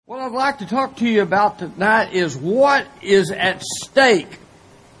What I'd like to talk to you about tonight is what is at stake.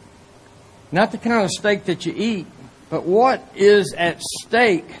 Not the kind of steak that you eat, but what is at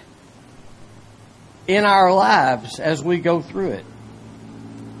stake in our lives as we go through it.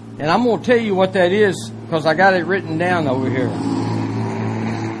 And I'm going to tell you what that is because I got it written down over here.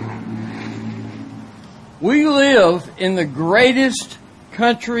 We live in the greatest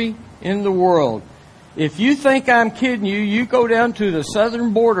country in the world. If you think I'm kidding you, you go down to the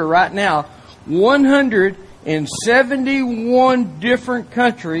southern border right now. 171 different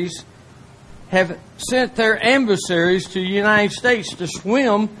countries have sent their emissaries to the United States to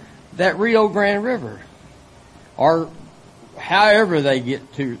swim that Rio Grande River, or however they get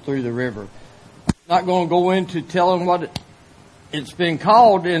through the river. I'm not going to go into telling what it's been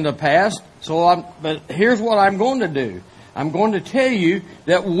called in the past. But here's what I'm going to do. I'm going to tell you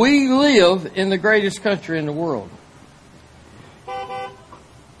that we live in the greatest country in the world.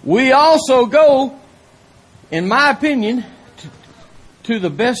 We also go, in my opinion, to the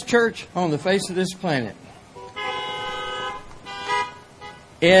best church on the face of this planet.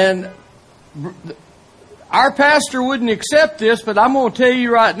 And our pastor wouldn't accept this, but I'm going to tell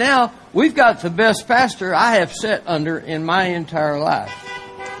you right now, we've got the best pastor I have sat under in my entire life.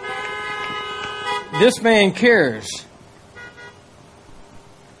 This man cares.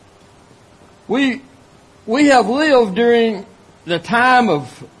 We have lived during the time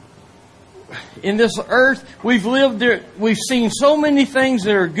of, in this earth, we've lived there, we've seen so many things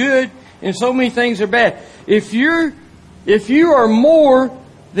that are good and so many things that are bad. If you are more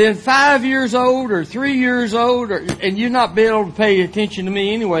than 5 years old or 3 years old, and you're not being able to pay attention to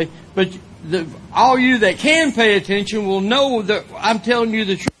me anyway, but all you that can pay attention will know that I'm telling you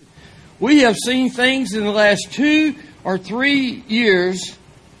the truth. We have seen things in the last 2 or 3 years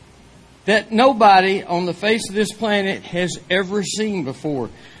that nobody on the face of this planet has ever seen before.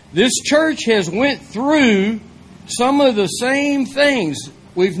 This church has went through some of the same things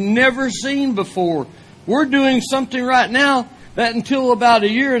we've never seen before. We're doing something right now that until about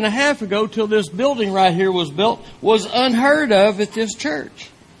 1.5 years ago, till this building right here was built, was unheard of at this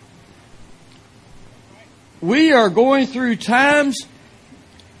church. We are going through times,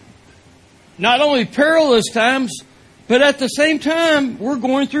 not only perilous times, but at the same time, we're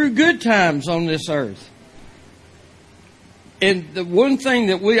going through good times on this earth. And the one thing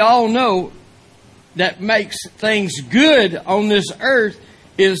that we all know that makes things good on this earth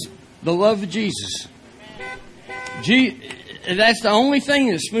is the love of Jesus. That's the only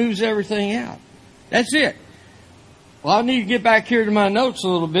thing that smooths everything out. That's it. Well, I need to get back here to my notes a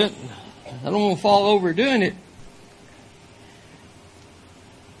little bit. I don't want to fall over doing it.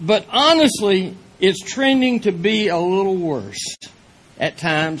 But honestly, it's trending to be a little worse at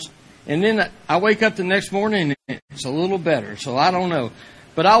times. And then I wake up the next morning and it's a little better. So I don't know.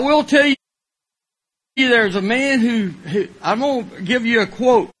 But I will tell you, there's a man who I'm going to give you a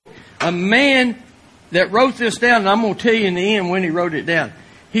quote. A man that wrote this down, and I'm going to tell you in the end when he wrote it down.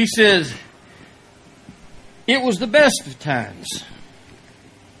 He says, it was the best of times.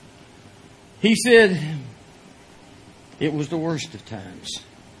 He said, it was the worst of times.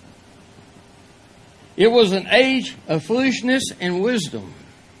 It was an age of foolishness and wisdom.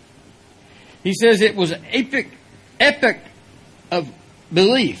 He says it was an epic of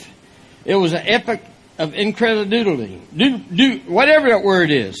belief. It was an epic of incredulity. Whatever that word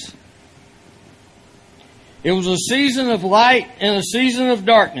is. It was a season of light and a season of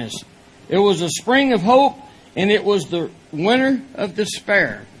darkness. It was a spring of hope and it was the winter of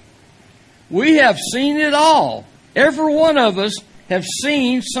despair. We have seen it all. Every one of us have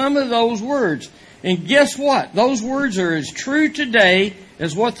seen some of those words. And guess what? Those words are as true today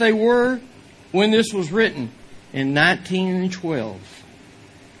as what they were when this was written in 1912.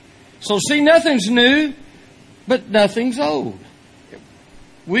 So see, nothing's new, but nothing's old.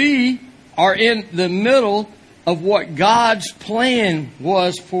 We are in the middle of what God's plan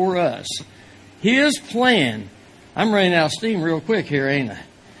was for us. His plan. I'm running out of steam real quick here, ain't I?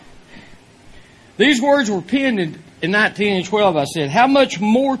 These words were penned in 1912, I said. How much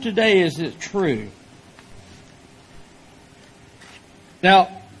more today is it true? Now,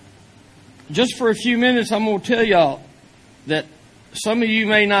 just for a few minutes, I'm going to tell y'all that some of you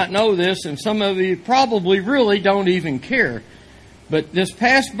may not know this, and some of you probably really don't even care. But this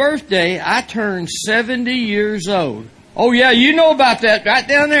past birthday, I turned 70 years old. Oh, yeah, you know about that right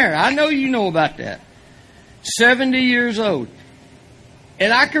down there. I know you know about that. 70 years old.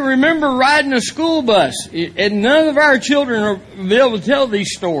 And I can remember riding a school bus, and none of our children will be able to tell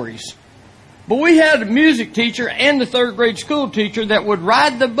these stories. But we had a music teacher and the third grade school teacher that would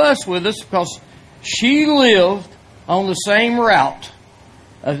ride the bus with us because she lived on the same route.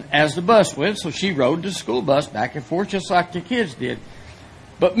 as the bus went, so she rode the school bus back and forth just like the kids did.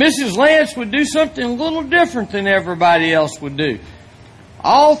 But Mrs. Lance would do something a little different than everybody else would do.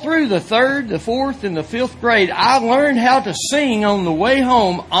 All through the 3rd, the 4th, and the 5th grade, I learned how to sing on the way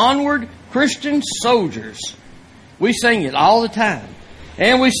home, "Onward, Christian Soldiers." We sang it all the time.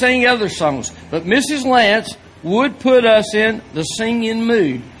 And we sang other songs. But Mrs. Lance would put us in the singing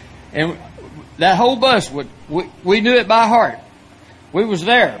mood. And that whole bus, we knew it by heart. We was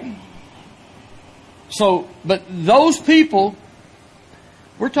there. So, but those people,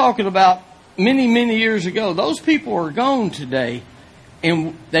 we're talking about many, many years ago, those people are gone today,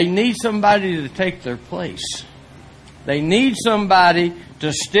 and they need somebody to take their place. They need somebody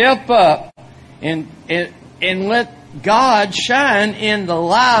to step up and let God shine in the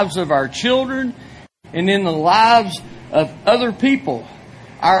lives of our children and in the lives of other people.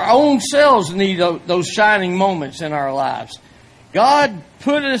 Our own selves need those shining moments in our lives. God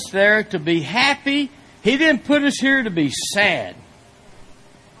put us there to be happy. He didn't put us here to be sad.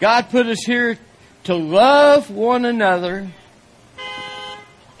 God put us here to love one another.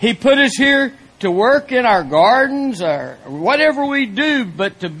 He put us here to work in our gardens or whatever we do,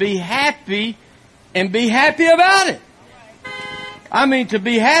 but to be happy and be happy about it. I mean, to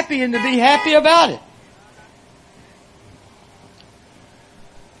be happy and to be happy about it.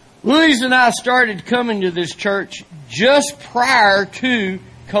 Louise and I started coming to this church just prior to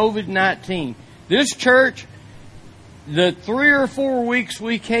COVID-19. This church, the 3 or 4 weeks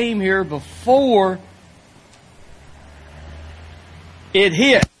we came here before it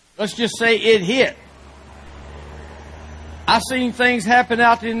hit, let's just say it hit, I seen things happen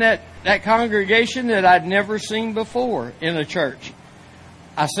out in that congregation that I'd never seen before in a church.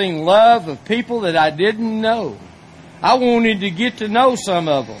 I seen love of people that I didn't know. I wanted to get to know some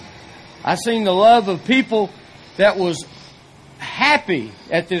of them. I seen the love of people that was happy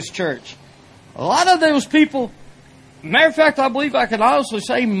at this church. A lot of those people, matter of fact, I believe I can honestly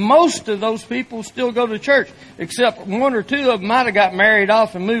say most of those people still go to church, except 1 or 2 of them might have got married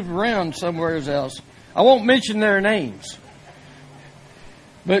off and moved around somewhere else. I won't mention their names.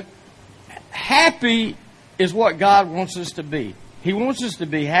 But happy is what God wants us to be. He wants us to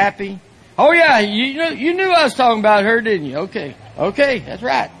be happy. Oh yeah, you knew I was talking about her, didn't you? Okay, that's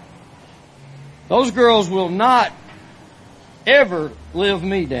right. Those girls will not ever live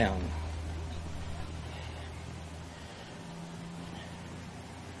me down.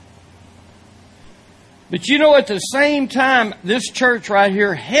 But you know, at the same time, this church right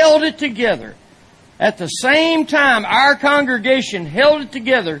here held it together. At the same time our congregation held it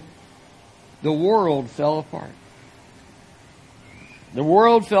together, the world fell apart. The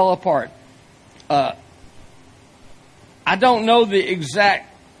world fell apart. I don't know the exact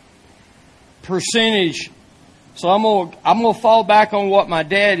percentage, so I'm gonna fall back on what my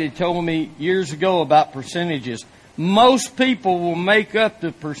dad had told me years ago about percentages. Most people will make up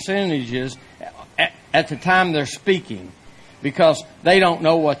the percentages at the time they're speaking because they don't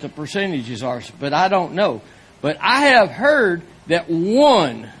know what the percentages are. But I don't know. But I have heard that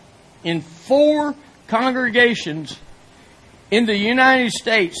 1 in 4 congregations in the United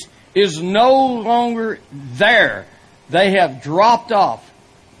States is no longer there. They have dropped off.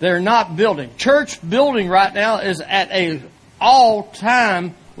 They're not building. Church building right now is at an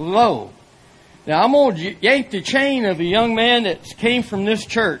all-time low. Now, I'm going to yank the chain of a young man that came from this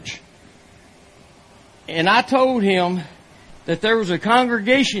church. And I told him that there was a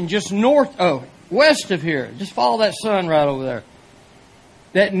congregation just west of here. Just follow that sun right over there.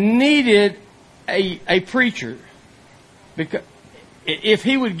 That needed a preacher. Because if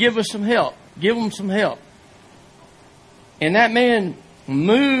he would give us some help, give them some help. And that man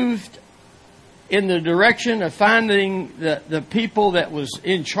moved in the direction of finding the people that was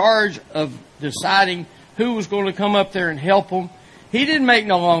in charge of deciding who was going to come up there and help them. He didn't make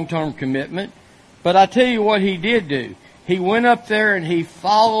no long-term commitment, but I tell you what he did do. He went up there and he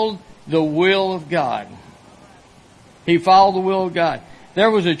followed the will of God. He followed the will of God.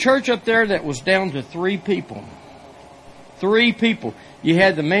 There was a church up there that was down to 3 people. 3 people. You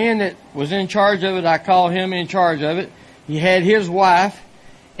had the man that was in charge of it. I call him in charge of it. You had his wife,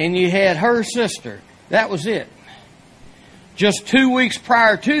 and you had her sister. That was it. Just 2 weeks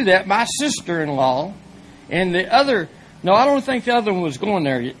prior to that, my sister-in-law and the other, no, I don't think the other one was going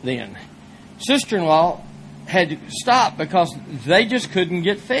there then. Sister-in-law had to stop because they just couldn't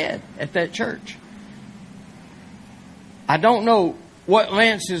get fed at that church. I don't know what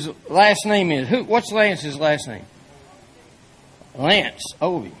Lance's last name is. What's Lance's last name? Lance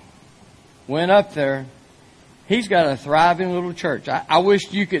Ovey. Went up there. He's got a thriving little church. I wish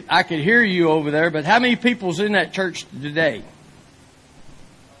I could hear you over there, but how many people's in that church today?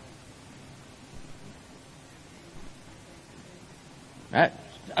 I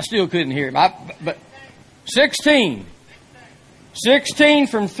still couldn't hear him. But 16. 16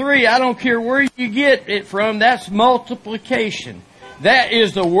 from 3, I don't care where you get it from, that's multiplication. That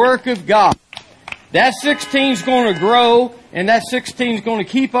is the work of God. That 16 is going to grow, and that 16 is going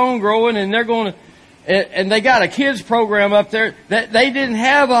to keep on growing, and they're going to, and they got a kids program up there that they didn't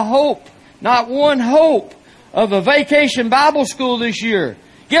have a hope, not one hope of a vacation Bible school this year.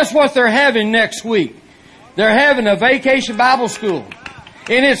 Guess what they're having next week? They're having a vacation Bible school.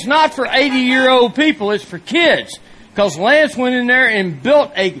 And it's not for 80-year-old people, it's for kids. Because Lance went in there and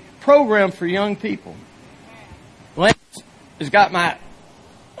built a program for young people. Lance has got my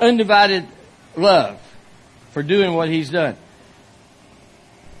undivided love for doing what he's done.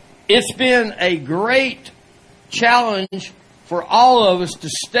 It's been a great challenge for all of us to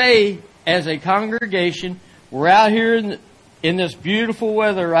stay as a congregation. We're out here in this beautiful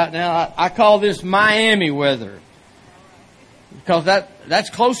weather right now. I call this Miami weather. Because that's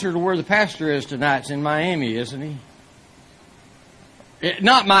closer to where the pastor is tonight. It's in Miami, isn't he?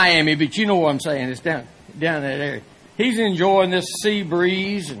 Not Miami, but you know what I'm saying. It's down that area. He's enjoying this sea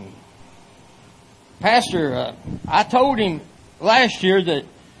breeze. And Pastor, I told him last year that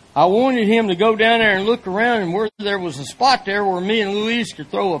I wanted him to go down there and look around, and where there was a spot there where me and Louise could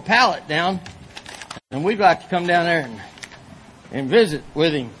throw a pallet down, and we'd like to come down there and visit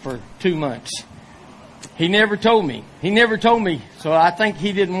with him for 2 months. He never told me. So I think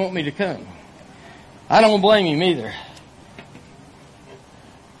he didn't want me to come. I don't blame him either.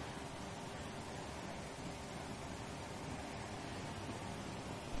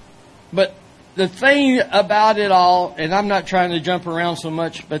 But the thing about it all, and I'm not trying to jump around so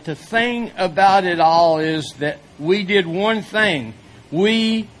much, but the thing about it all is that we did one thing.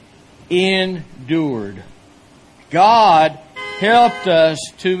 We endured. God helped us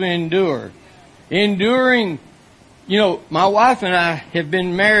to endure. Enduring, my wife and I have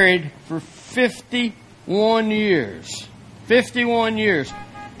been married for 51 years. 51 years.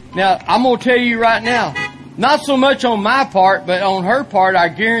 Now, I'm going to tell you right now, not so much on my part, but on her part, I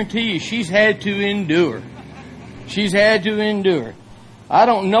guarantee you she's had to endure. She's had to endure. I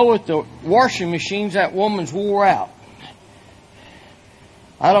don't know if the washing machines that woman's wore out.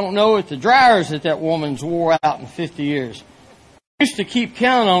 I don't know if the dryers that woman's wore out in 50 years. I used to keep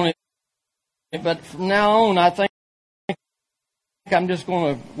count on it, but from now on, I think I'm just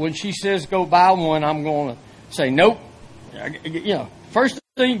going to, when she says go buy one, I'm going to say, nope. First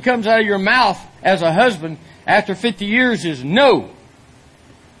thing that comes out of your mouth as a husband after 50 years is no.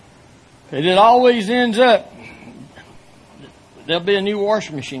 And it always ends up, there'll be a new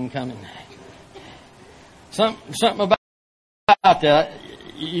washing machine coming. Something about that.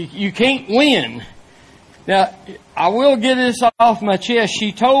 You can't win. Now, I will get this off my chest.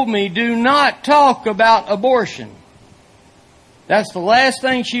 She told me, do not talk about abortion. That's the last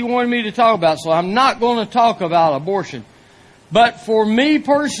thing she wanted me to talk about, so I'm not going to talk about abortion. But for me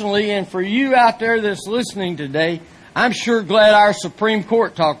personally, and for you out there that's listening today, I'm sure glad our Supreme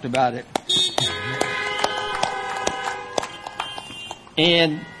Court talked about it.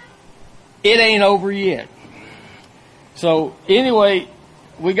 And it ain't over yet. So anyway,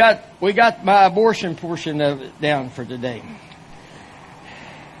 we got my abortion portion of it down for today.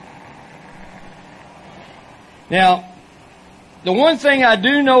 Now, the one thing I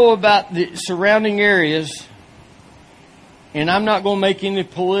do know about the surrounding areas, and I'm not going to make any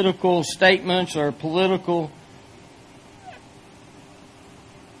political statements or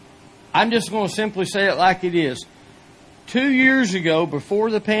I'm just going to simply say it like it is. 2 years ago,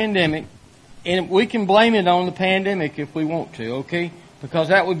 before the pandemic, and we can blame it on the pandemic if we want to, okay? Because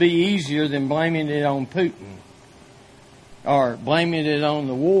that would be easier than blaming it on Putin or blaming it on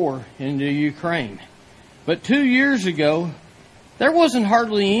the war in the Ukraine. But 2 years ago, there wasn't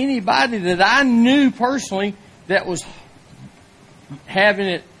hardly anybody that I knew personally that was having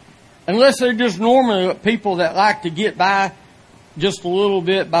it, unless they're just normal people that like to get by just a little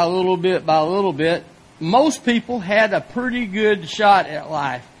bit by little bit by little bit. Most people had a pretty good shot at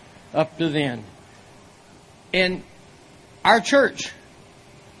life up to then. And our church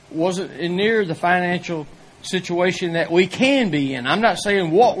wasn't near the financial situation that we can be in. I'm not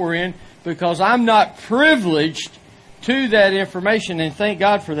saying what we're in, because I'm not privileged to that information, and thank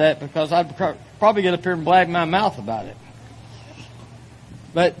God for that, because I'd probably get up here and blab my mouth about it.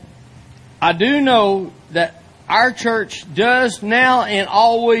 But I do know that our church does now and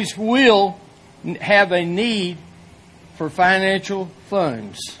always will have a need for financial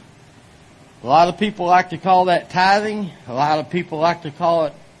funds. A lot of people like to call that tithing. A lot of people like to call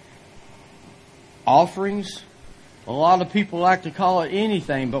it offerings. A lot of people like to call it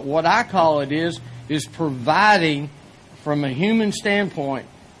anything. But what I call it is providing from a human standpoint,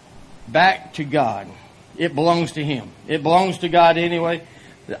 back to God. It belongs to Him. It belongs to God anyway.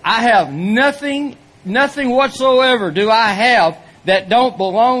 I have nothing whatsoever do I have that don't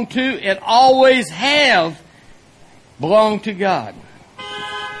belong to and always have belonged to God.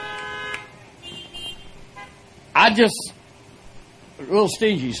 I just a little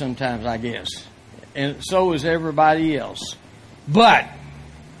stingy sometimes, I guess. And so is everybody else. But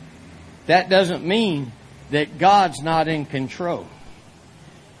that doesn't mean that God's not in control.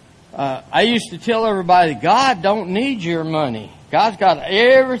 I used to tell everybody, God don't need your money. God's got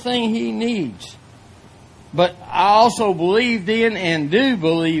everything He needs. But I also believed in and do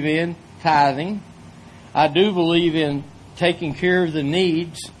believe in tithing. I do believe in taking care of the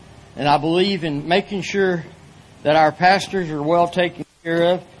needs. And I believe in making sure that our pastors are well taken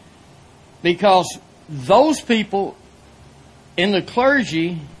care of. Because those people in the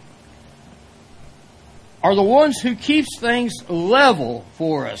clergy are the ones who keeps things level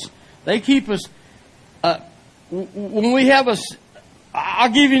for us. They keep us, when we have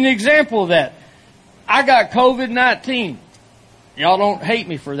I'll give you an example of that. I got COVID-19. Y'all don't hate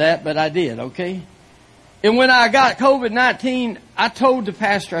me for that, but I did, okay? And when I got COVID-19, I told the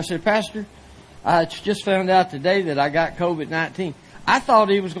pastor, I said, Pastor, I just found out today that I got COVID-19. I thought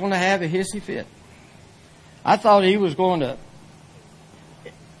he was going to have a hissy fit. I thought he was going to.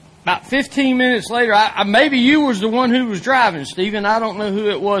 About 15 minutes later, maybe you was the one who was driving, Stephen. I don't know who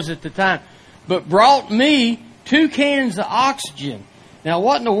it was at the time. But brought me 2 cans of oxygen. Now,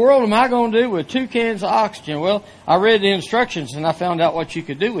 what in the world am I going to do with 2 cans of oxygen? Well, I read the instructions and I found out what you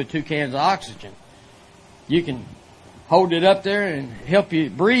could do with 2 cans of oxygen. You can hold it up there and help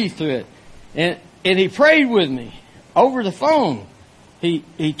you breathe through it. And he prayed with me over the phone.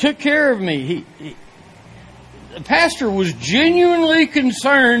 He took care of me. The pastor was genuinely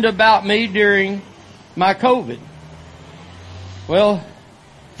concerned about me during my COVID. Well,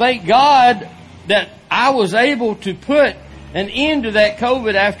 thank God that I was able to put an end to that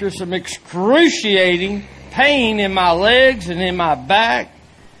COVID after some excruciating pain in my legs and in my back.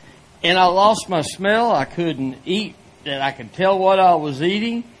 And I lost my smell. I couldn't eat, that I could tell what I was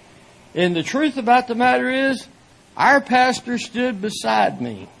eating. And the truth about the matter is, our pastor stood beside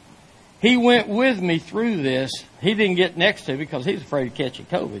me. He went with me through this. He didn't get next to me because he was afraid of catching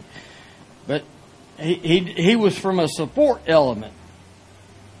COVID. But he was from a support element.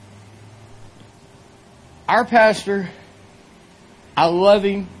 Our pastor, I love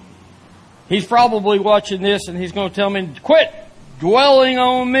him. He's probably watching this and he's going to tell me, quit dwelling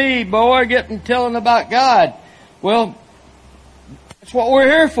on me, boy, telling about God. Well, that's what we're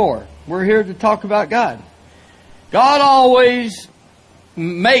here for. We're here to talk about God. God always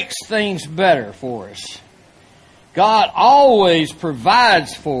makes things better for us. God always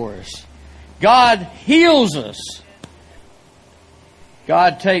provides for us. God heals us.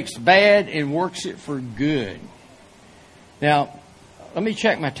 God takes bad and works it for good. Now, let me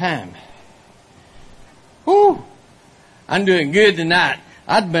check my time. Whew! I'm doing good tonight.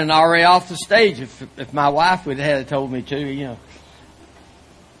 I'd been already off the stage if my wife would have told me to, you know.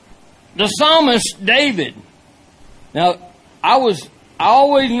 The psalmist David. Now, I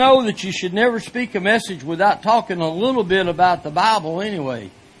always know that you should never speak a message without talking a little bit about the Bible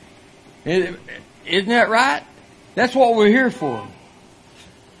anyway. Isn't that right? That's what we're here for.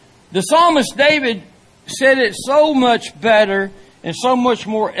 The psalmist David said it so much better and so much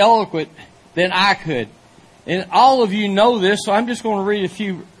more eloquent than I could. And all of you know this, so I'm just going to read a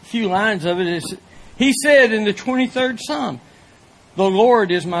few lines of it. He said in the 23rd Psalm, "The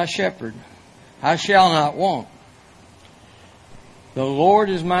Lord is my shepherd, I shall not want. The Lord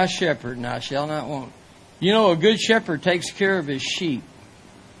is my shepherd, and I shall not want." You know, a good shepherd takes care of his sheep.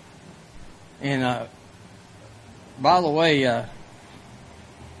 And by the way,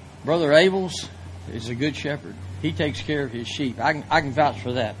 Brother Abels is a good shepherd. He takes care of his sheep. I can vouch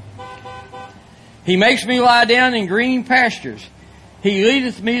for that. He makes me lie down in green pastures. He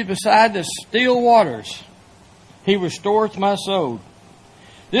leadeth me beside the still waters. He restoreth my soul.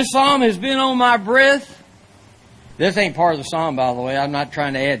 This psalm has been on my breath. This ain't part of the psalm, by the way. I'm not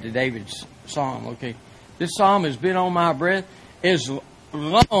trying to add to David's psalm, okay? This psalm has been on my breath as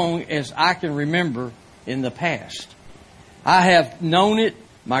long as I can remember in the past. I have known it.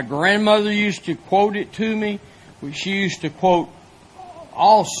 My grandmother used to quote it to me. She used to quote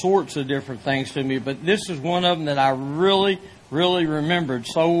all sorts of different things to me, but this is one of them that I really, really remembered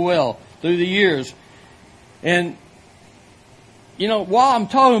so well through the years. And, you know, while I'm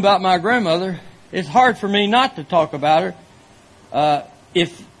talking about my grandmother, it's hard for me not to talk about her.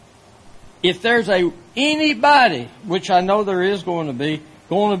 If there's anybody, which I know there is going to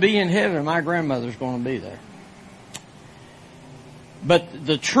be in heaven, my grandmother's going to be there. But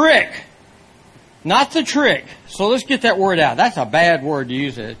the trick, not the trick. So let's get that word out. That's a bad word to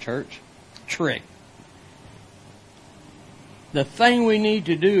use at church. Trick. The thing we need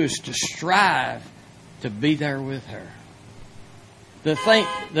to do is to strive to be there with her. The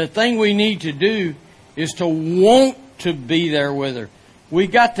thing we need to do is to want to be there with her. We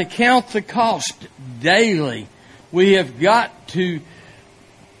got to count the cost daily. We have got to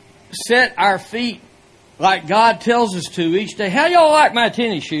set our feet like God tells us to each day. How y'all like my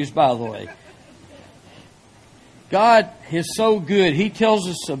tennis shoes, by the way? God is so good. He tells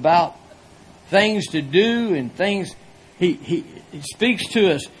us about things to do and things. He speaks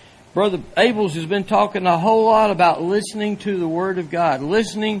to us. Brother Abels has been talking a whole lot about listening to the Word of God,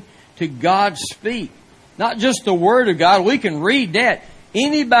 listening to God speak. Not just the Word of God. We can read that.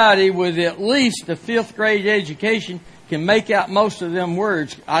 Anybody with at least a 5th grade education can make out most of them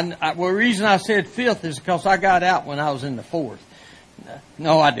words. The reason I said 5th is because I got out when I was in the 4th.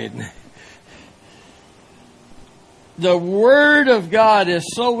 No, I didn't. The Word of God is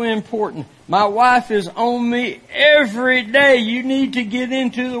so important. My wife is on me every day. You need to get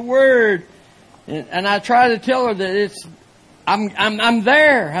into the Word. And I try to tell her that I'm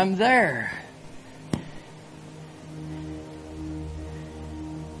there. I'm there.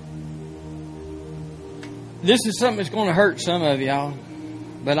 This is something that's going to hurt some of y'all,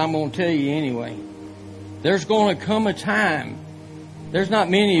 but I'm going to tell you anyway. There's going to come a time. There's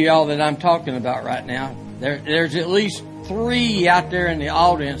not many of y'all that I'm talking about right now. There's at least 3 out there in the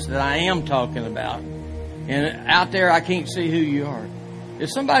audience that I am talking about. And out there, I can't see who you are.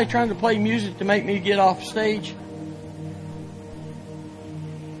 Is somebody trying to play music to make me get off stage?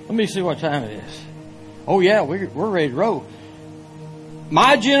 Let me see what time it is. Oh, yeah, we're ready to roll.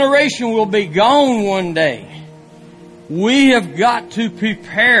 My generation will be gone one day. We have got to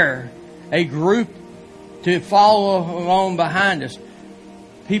prepare a group to follow along behind us.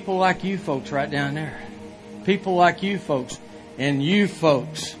 People like you folks right down there. People like you folks and you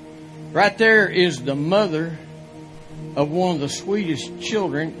folks. Right there is the mother of one of the sweetest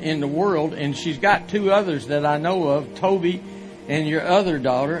children in the world, and she's got 2 others that I know of, Toby and your other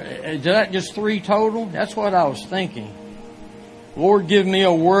daughter. Is that just 3 total? That's what I was thinking. Lord, give me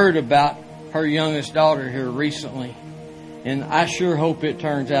a word about her youngest daughter here recently. And I sure hope it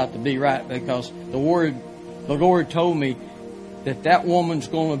turns out to be right, because the Lord told me that woman's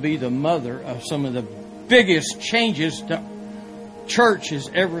going to be the mother of some of the biggest changes the church has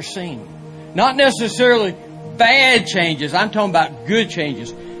ever seen. Not necessarily bad changes. I'm talking about good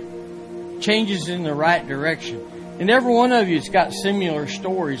changes. Changes in the right direction. And every one of you has got similar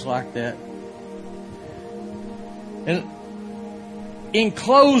stories like that. And in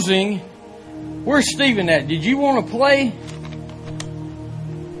closing, where's Stephen at? Did you want to play?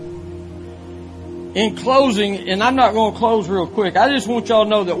 In closing, and I'm not going to close real quick, I just want y'all to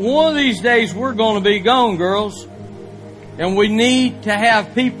know that one of these days we're going to be gone, girls. And we need to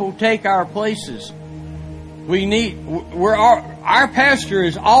have people take our places. Our pastor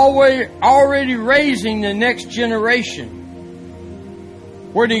is already raising the next generation.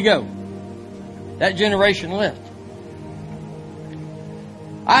 Where'd he go? That generation left.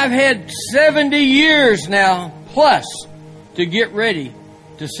 I've had 70 years now plus to get ready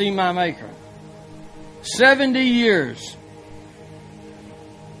to see my Maker. 70 years.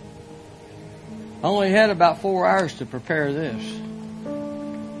 I only had about 4 hours to prepare this.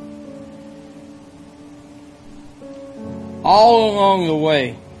 All along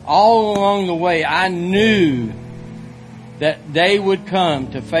the way, I knew that day would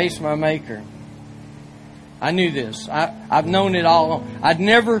come to face my Maker. I knew this. I've known it all along. I'd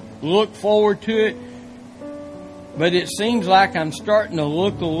never looked forward to it, but it seems like I'm starting to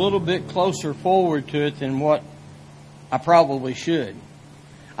look a little bit closer forward to it than what I probably should.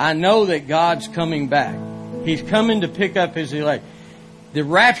 I know that God's coming back. He's coming to pick up His elect. The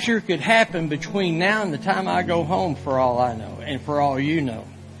rapture could happen between now and the time I go home, for all I know, and for all you know.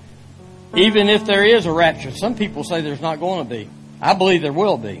 Even if there is a rapture, some people say there's not going to be. I believe there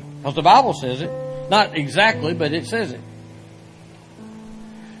will be, because the Bible says it. Not exactly, but it says it.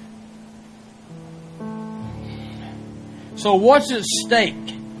 So what's at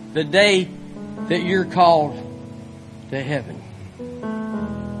stake the day that you're called to heaven?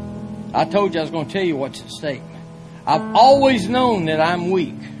 I told you I was going to tell you what's at stake. I've always known that I'm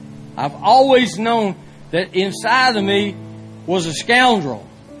weak. I've always known that inside of me was a scoundrel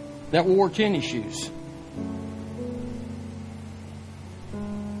that wore tennis shoes.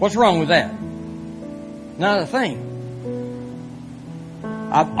 What's wrong with that? Not a thing.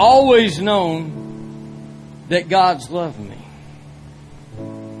 I've always known that God's loved me.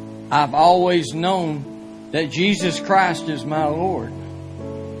 I've always known that Jesus Christ is my Lord.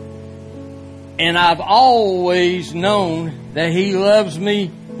 And I've always known that He loves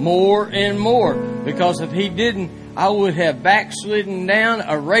me more and more. Because if He didn't, I would have backslidden down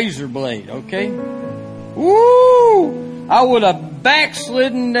a razor blade, okay? Woo! I would have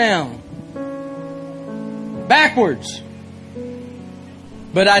backslidden down. Backwards.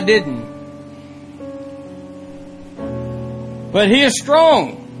 But I didn't. But He is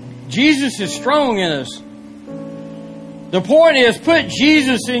strong. Jesus is strong in us. The point is, put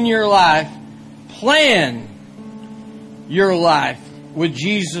Jesus in your life. Plan your life with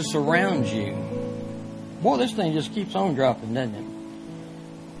Jesus around you. Boy, this thing just keeps on dropping, doesn't it?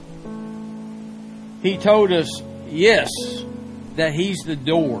 He told us, yes, that He's the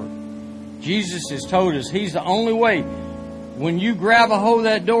door. Jesus has told us He's the only way. When you grab a hold of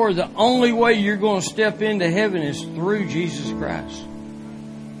that door, the only way you're going to step into heaven is through Jesus Christ.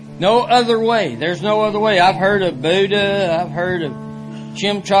 No other way. There's no other way. I've heard of Buddha. I've heard of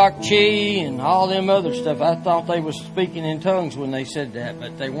Chimchak-Chi and all them other stuff. I thought they was speaking in tongues when they said that,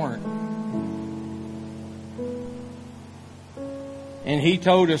 but they weren't. And He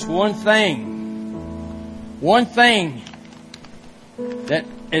told us one thing that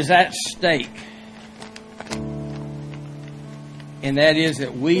is at stake. And that is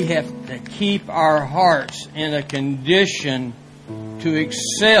that we have to keep our hearts in a condition to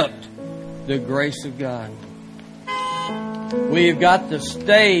accept the grace of God. We have got to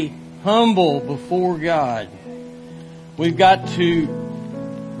stay humble before God. We've got to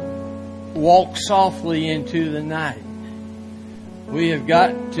walk softly into the night. We have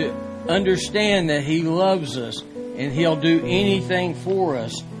got to understand that He loves us and He'll do anything for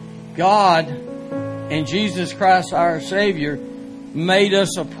us. God and Jesus Christ our Savior made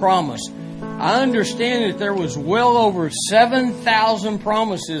us a promise. I understand that there was well over 7,000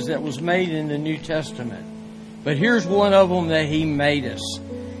 promises that was made in the New Testament. But here's one of them that He made us.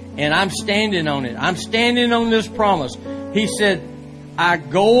 And I'm standing on it. I'm standing on this promise. He said, I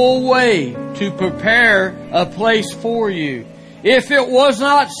go away to prepare a place for you. If it was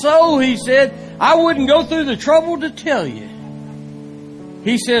not so, He said, I wouldn't go through the trouble to tell you.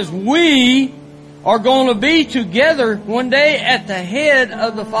 He says, we are going to be together one day at the head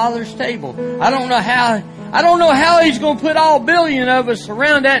of the Father's table. I don't know how He's going to put all billion of us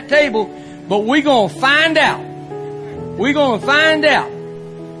around that table, but we're going to find out. We're going to find out.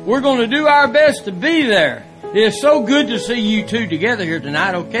 We're going to do our best to be there. It's so good to see you two together here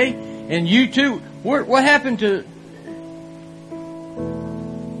tonight, okay? And you two, what happened to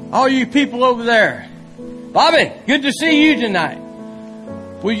all you people over there? Bobby, good to see you tonight.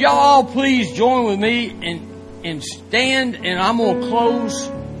 Would y'all all please join with me and stand, and I'm going to close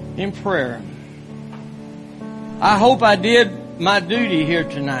in prayer. I hope I did my duty here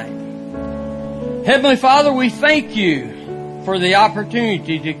tonight. Heavenly Father, we thank You for the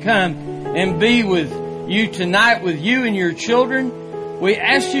opportunity to come and be with You tonight, with You and Your children. We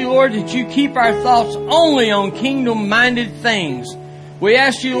ask You, Lord, that You keep our thoughts only on kingdom-minded things. We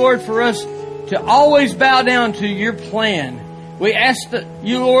ask You, Lord, for us to always bow down to Your plan. We ask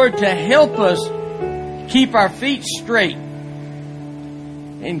You, Lord, to help us keep our feet straight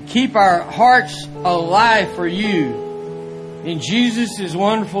and keep our hearts alive for You. In Jesus'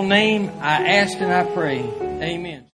 wonderful name, I ask and I pray. Amen.